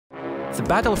The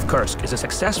Battle of Kursk is a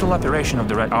successful operation of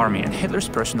the Red Army and Hitler's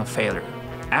personal failure.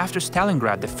 After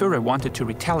Stalingrad, the Fuhrer wanted to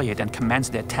retaliate and commence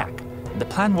the attack. The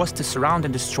plan was to surround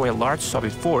and destroy a large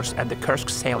Soviet force at the Kursk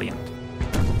Salient.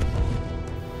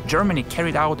 Germany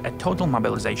carried out a total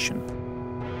mobilization.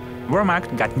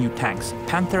 Wehrmacht got new tanks,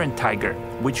 Panther and Tiger,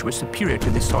 which were superior to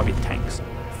the Soviet tanks.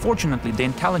 Fortunately, the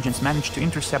intelligence managed to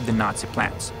intercept the Nazi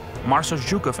plans. Marshals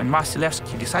Zhukov and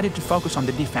Vasilevsky decided to focus on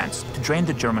the defense to drain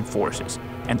the German forces,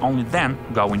 and only then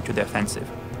go into the offensive.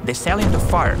 The Salient of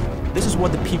Fire, this is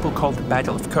what the people called the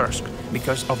Battle of Kursk,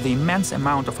 because of the immense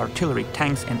amount of artillery,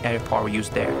 tanks and air power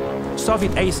used there.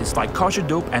 Soviet aces like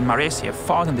Kozhedub and Maresiev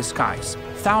fought in the skies.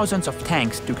 Thousands of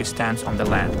tanks took a stance on the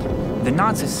land. The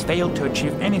Nazis failed to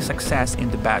achieve any success in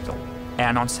the battle,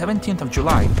 and on 17th of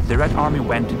July, the Red Army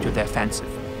went into the offensive.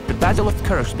 The Battle of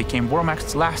Kursk became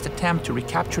Wehrmacht's last attempt to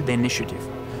recapture the initiative.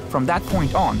 From that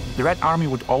point on, the Red Army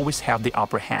would always have the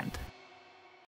upper hand.